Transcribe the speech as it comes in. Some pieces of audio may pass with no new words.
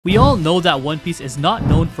We all know that One Piece is not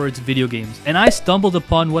known for its video games, and I stumbled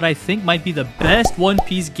upon what I think might be the best One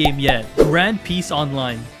Piece game yet, Grand Piece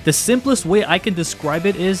Online. The simplest way I can describe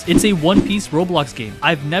it is, it's a One Piece Roblox game.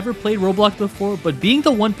 I've never played Roblox before, but being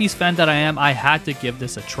the One Piece fan that I am, I had to give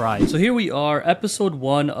this a try. So here we are, episode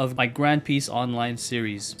 1 of my Grand Piece Online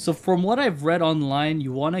series. So from what I've read online,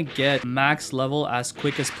 you want to get max level as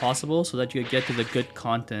quick as possible so that you get to the good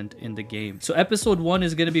content in the game. So episode 1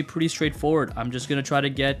 is going to be pretty straightforward. I'm just going to try to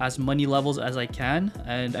get as many levels as I can,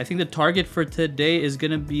 and I think the target for today is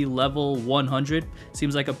gonna be level 100.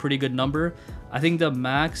 Seems like a pretty good number. I think the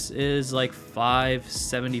max is like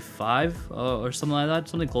 575 or something like that,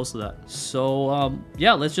 something close to that. So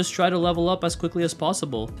yeah, let's just try to level up as quickly as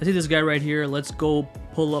possible. I see this guy right here. Let's go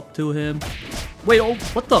pull up to him. Wait, oh,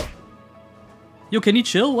 what the? Yo, can he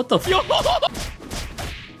chill? What the f?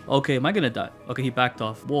 Okay, am I gonna die? Okay, he backed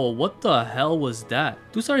off. Whoa, what the hell was that?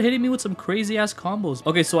 Dude started hitting me with some crazy ass combos.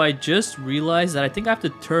 Okay, so I just realized that I think I have to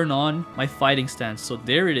turn on my fighting stance. So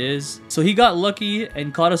there it is. So he got lucky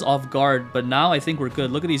and caught us off guard, but now I think we're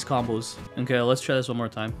good. Look at these combos. Okay, let's try this one more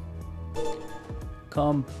time.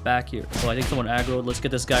 Come back here. Oh, I think someone aggroed. Let's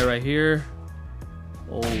get this guy right here.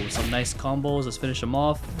 Oh, some nice combos. Let's finish him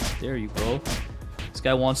off. There you go. This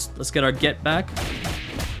guy wants... Let's get our get back.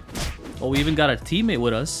 Oh, we even got a teammate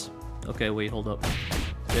with us. Okay, wait, hold up.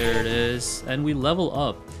 There it is. And we level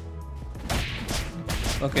up.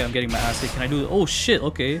 Okay, I'm getting my ass hit. Can I do it? Oh, shit.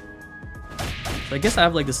 Okay. So I guess I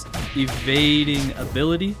have like this evading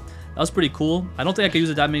ability. That was pretty cool. I don't think I can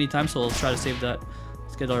use it that many times, so I'll try to save that.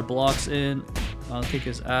 Let's get our blocks in. I'll kick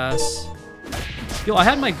his ass. Yo, I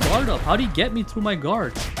had my guard up. How'd he get me through my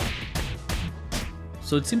guard?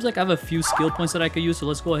 So it seems like I have a few skill points that I could use, so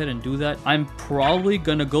let's go ahead and do that. I'm probably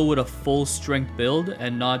gonna go with a full strength build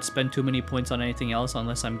and not spend too many points on anything else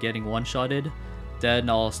unless I'm getting one-shotted. Then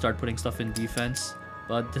I'll start putting stuff in defense.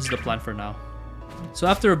 But this is the plan for now. So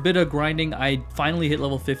after a bit of grinding, I finally hit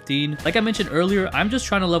level 15. Like I mentioned earlier, I'm just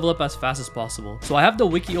trying to level up as fast as possible. So I have the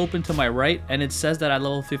wiki open to my right, and it says that at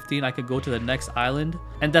level 15, I could go to the next island.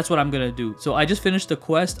 And that's what I'm gonna do. So I just finished the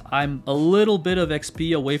quest. I'm a little bit of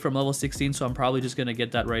XP away from level 16, so I'm probably just gonna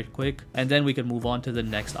get that right quick. And then we can move on to the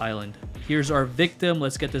next island. Here's our victim.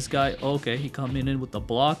 Let's get this guy. Okay, he coming in with the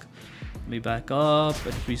block. Let me back up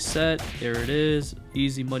and reset. There it is.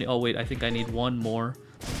 Easy money. Oh wait, I think I need one more.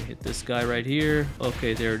 Hit this guy right here.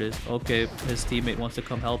 Okay, there it is. Okay, his teammate wants to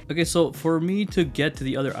come help. Okay, so for me to get to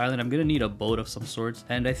the other island, I'm gonna need a boat of some sorts,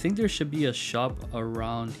 and I think there should be a shop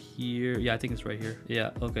around here. Yeah, I think it's right here.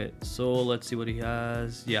 Yeah, okay, so let's see what he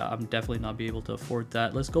has. Yeah, I'm definitely not be able to afford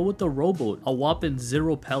that. Let's go with the rowboat. A whopping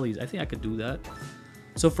 0 pellies. I think I could do that.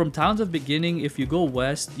 So from Towns of Beginning, if you go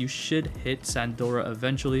west, you should hit Sandora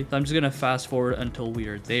eventually. So I'm just gonna fast forward until we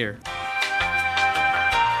are there.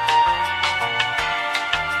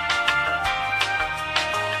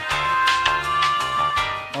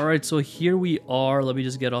 Alright, so here we are. Let me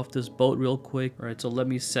just get off this boat real quick. Alright, so let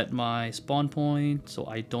me set my spawn point so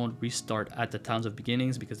I don't restart at the Towns of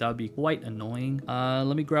Beginnings, because that would be quite annoying.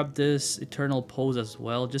 Let me grab this Eternal Pose as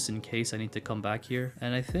well, just in case I need to come back here.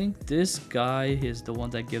 And I think this guy is the one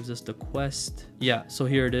that gives us the quest. Yeah, so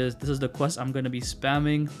here it is. This is the quest I'm going to be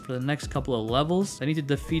spamming for the next couple of levels. I need to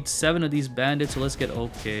defeat 7 of these bandits, so let's get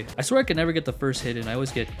okay. I swear I can never get the first hit, and I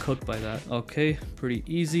always get cooked by that. Okay, pretty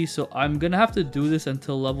easy. So I'm going to have to do this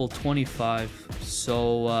until level 25.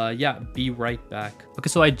 So yeah, be right back. Okay,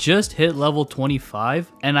 so I just hit level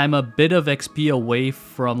 25, and I'm a bit of XP away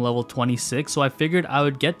from level 26. So I figured I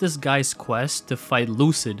would get this guy's quest to fight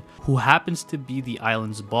Lucid, who happens to be the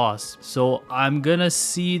island's boss. So I'm gonna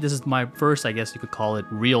see, this is my first, I guess you could call it,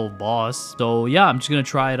 real boss. So yeah, I'm just gonna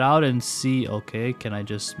try it out and see. Okay, can I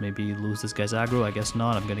just maybe lose this guy's aggro? I guess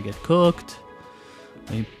not. I'm gonna get cooked.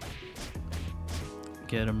 Let me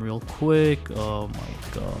get him real quick. Oh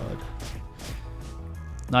my god.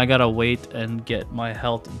 Now I gotta wait and get my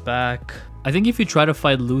health back. I think if you try to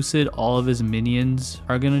fight Lucid, all of his minions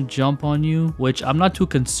are gonna jump on you, which I'm not too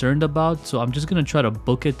concerned about. So I'm just gonna try to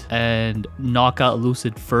book it and knock out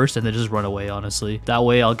Lucid first, and then just run away, honestly. That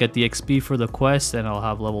way I'll get the XP for the quest, and I'll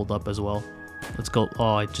have leveled up as well. Let's go.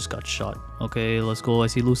 Oh, I just got shot. Okay, let's go. I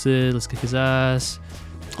see Lucid. Let's kick his ass.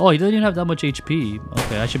 Oh, he doesn't even have that much HP.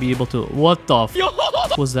 Okay, I should be able to... What the f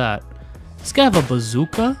was that? This guy have a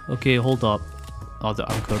bazooka? Okay, hold up. Oh,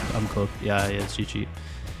 I'm cooked. I'm cooked. Yeah, it's GG.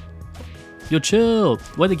 Yo, chill.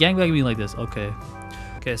 Why the gangbang me like this? Okay.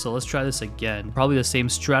 Okay, so let's try this again. Probably the same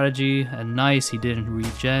strategy. And nice, he didn't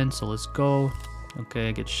regen. So let's go.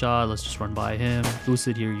 Okay, get shot. Let's just run by him.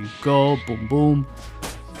 Lucid, here you go. Boom, boom.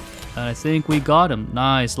 And I think we got him.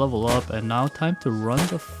 Nice, level up. And now time to run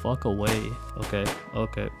the fuck away. Okay,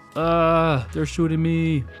 okay. They're shooting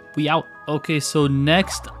me. We out. Okay, so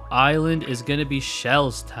next island is gonna be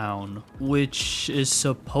Shellstown, which is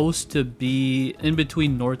supposed to be in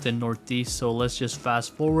between north and northeast. So let's just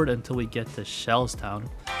fast forward until we get to Shellstown.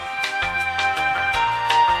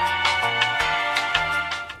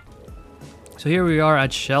 So here we are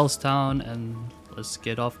at Shellstown, and let's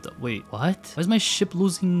get off the... Wait, what? Why is my ship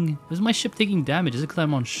losing... Why is my ship taking damage? Is it because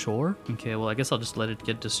I'm on shore? Okay, well, I guess I'll just let it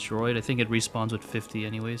get destroyed. I think it respawns with 50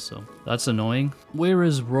 anyway, so that's annoying. Where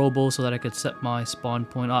is Robo so that I could set my spawn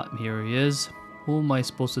point? Ah, here he is. Who am I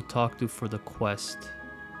supposed to talk to for the quest?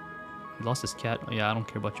 He lost his cat. Oh, yeah, I don't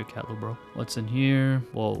care about your cat, little bro. What's in here?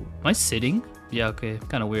 Whoa. Am I sitting? Yeah, okay.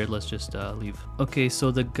 Kind of weird. Let's just leave. Okay,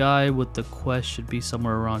 so the guy with the quest should be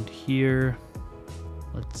somewhere around here.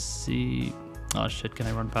 Let's see. Oh shit, can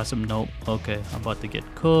I run past him? Nope. Okay, I'm about to get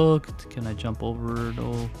cooked. Can I jump over?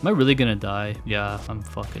 No. Am I really gonna die? Yeah, I'm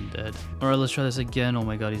fucking dead. Alright, let's try this again. Oh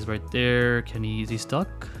my god, he's right there. Is he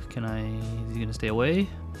stuck? Is he gonna stay away?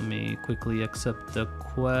 Let me quickly accept the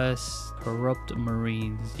quest. Corrupt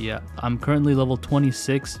Marines. Yeah, I'm currently level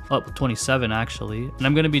 26. Oh, 27 actually. And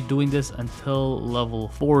I'm gonna be doing this until level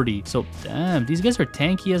 40. So damn, these guys are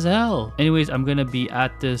tanky as hell. Anyways, I'm gonna be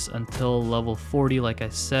at this until level 40 like I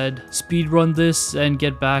said. Speed run this and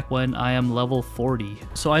get back when I am level 40.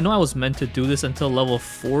 So I know I was meant to do this until level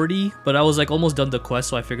 40, but I was like almost done the quest,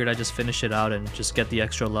 so I figured I'd just finish it out and just get the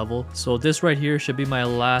extra level. So this right here should be my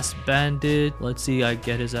last bandit. Let's see, I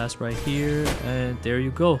get his ass right here, and there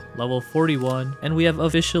you go, level 41, and we have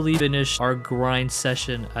officially finished our grind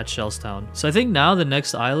session at Shellstown. So I think now the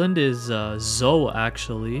next island is Zoe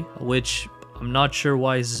actually, which I'm not sure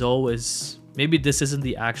why Zoe is... Maybe this isn't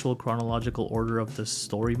the actual chronological order of the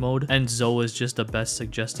story mode, and Zoe is just the best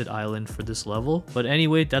suggested island for this level. But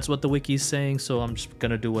anyway, that's what the wiki is saying, so I'm just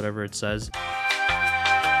gonna do whatever it says.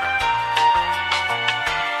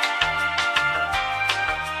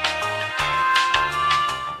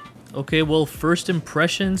 Okay, well, first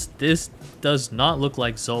impressions, this does not look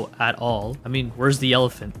like Zoe at all. I mean, where's the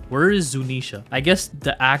elephant? Where is Zunisha? I guess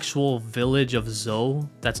the actual village of Zoe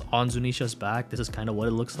that's on Zunisha's back, this is kind of what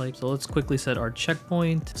it looks like. So let's quickly set our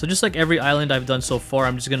checkpoint. So just like every island I've done so far,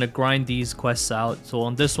 I'm just gonna grind these quests out. So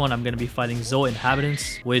on this one, I'm gonna be fighting Zoe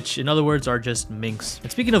inhabitants, which in other words are just minks.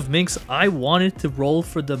 And speaking of minks, I wanted to roll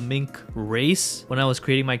for the mink race when I was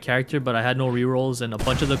creating my character, but I had no rerolls and a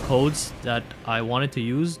bunch of the codes that I wanted to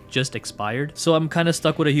use just expired. So I'm kind of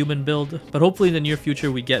stuck with a human build. But hopefully in the near future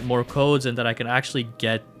we get more codes and that I can actually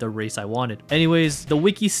get the race I wanted. Anyways, the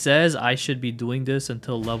wiki says I should be doing this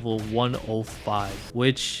until level 105,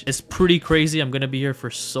 which is pretty crazy. I'm gonna be here for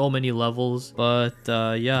so many levels, but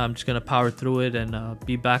yeah, I'm just gonna power through it and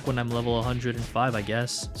be back when I'm level 105, I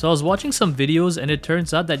guess. So I was watching some videos and it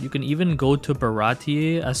turns out that you can even go to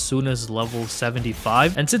Baratie as soon as level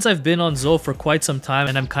 75. And since I've been on Zoe for quite some time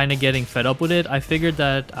and I'm kind of getting fed up with it, I figured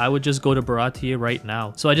that I would just go to Baratie right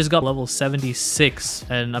now. So I just got level 76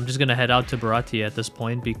 and I'm just gonna head out to Baratie at this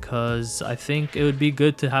point because I think it would be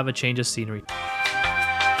good to have a change of scenery.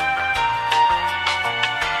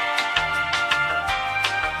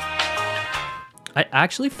 I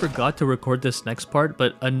actually forgot to record this next part,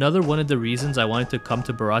 but another one of the reasons I wanted to come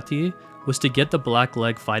to Baratie was to get the black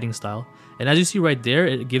leg fighting style. And as you see right there,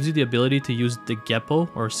 it gives you the ability to use the GPO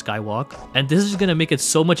or skywalk. And this is going to make it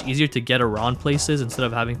so much easier to get around places instead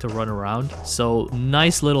of having to run around. So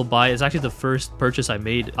nice little buy. It's actually the first purchase I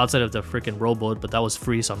made outside of the freaking rowboat, but that was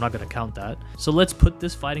free, so I'm not going to count that. So let's put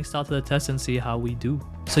this fighting style to the test and see how we do.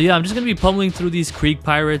 So yeah, I'm just going to be pummeling through these Krieg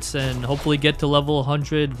pirates and hopefully get to level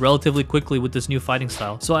 100 relatively quickly with this new fighting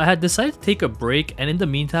style. So I had decided to take a break, and in the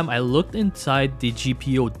meantime, I looked inside the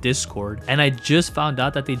GPO Discord and I just found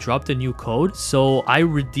out that they dropped a new code. So I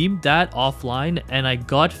redeemed that offline and I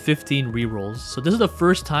got 15 rerolls. So this is the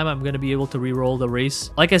first time I'm going to be able to reroll the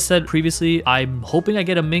race. Like I said previously, I'm hoping I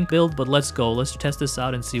get a mink build, but let's go. Let's test this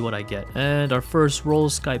out and see what I get. And our first roll,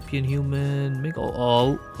 Skypian human. Mink.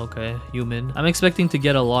 Oh, okay, human. I'm expecting to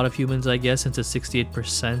get a lot of humans, I guess, since it's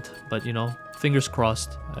 68%, but you know, fingers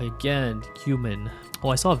crossed. Again, human. Oh,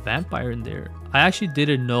 I saw a vampire in there. I actually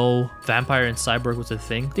didn't know vampire and cyborg was a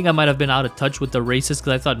thing. I think I might have been out of touch with the races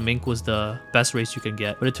because I thought mink was the best race you can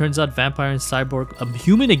get. But it turns out vampire and cyborg. A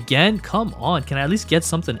human again? Come on. Can I at least get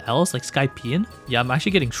something else like Skypian? Yeah, I'm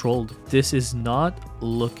actually getting trolled. This is not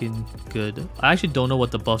looking good. I actually don't know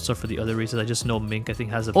what the buffs are for the other races. I just know mink I think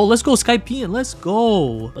has a... Oh, let's go Skypian. Let's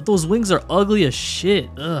go. But those wings are ugly as shit.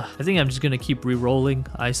 Ugh. I think I'm just going to keep re-rolling.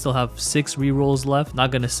 I still have 6 re-rolls left. Not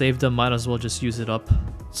going to save them. Might as well just use it up.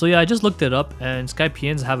 So yeah, I just looked it up, and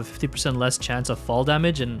Skypians have a 50% less chance of fall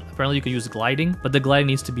damage, and apparently you can use gliding, but the gliding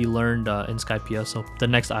needs to be learned in Skypia, so the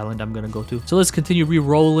next island I'm gonna go to. So let's continue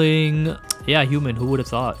re-rolling. Yeah, human, who would have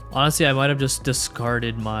thought? Honestly, I might have just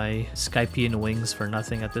discarded my Skypian wings for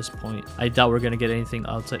nothing at this point. I doubt we're gonna get anything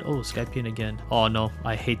outside. Oh, Skypian again. Oh no,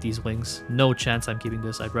 I hate these wings. No chance I'm keeping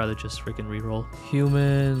this. I'd rather just freaking re-roll.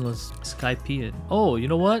 Human, let's Skypian. Oh, you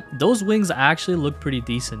know what? Those wings actually look pretty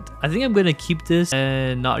decent. I think I'm gonna keep this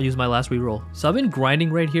and not use my last reroll. So I've been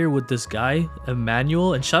grinding right here with this guy,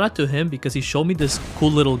 Emmanuel, and shout out to him because he showed me this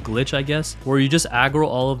cool little glitch, I guess, where you just aggro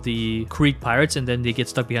all of the Creek pirates and then they get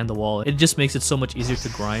stuck behind the wall. It just makes it so much easier to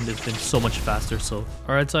grind. It's been so much faster. So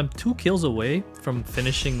alright, so I'm 2 kills away from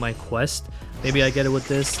finishing my quest. Maybe I get it with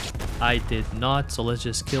this. I did not, so let's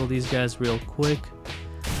just kill these guys real quick.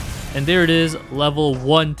 And there it is, level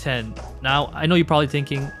 110. Now, I know you're probably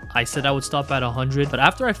thinking, I said I would stop at 100, but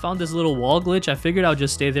after I found this little wall glitch, I figured I would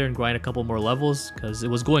just stay there and grind a couple more levels because it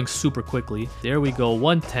was going super quickly. There we go,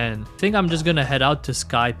 110. I think I'm just gonna head out to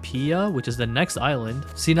Skypia, which is the next island.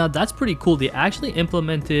 See, now that's pretty cool. They actually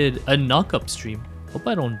implemented a knock-up stream. Hope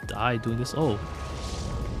I don't die doing this. Oh.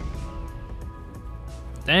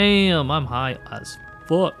 Damn, I'm high as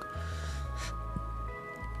fuck.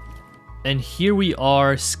 And here we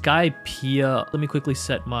are, Skypia. Let me quickly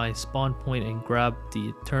set my spawn point and grab the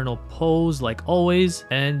eternal pose like always.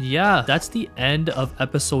 And yeah, that's the end of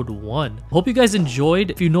episode 1. Hope you guys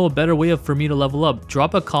enjoyed. If you know a better way for me to level up,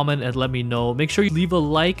 drop a comment and let me know. Make sure you leave a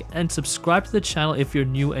like and subscribe to the channel if you're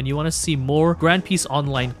new and you want to see more Grand Peace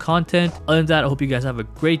Online content. Other than that, I hope you guys have a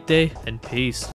great day and peace.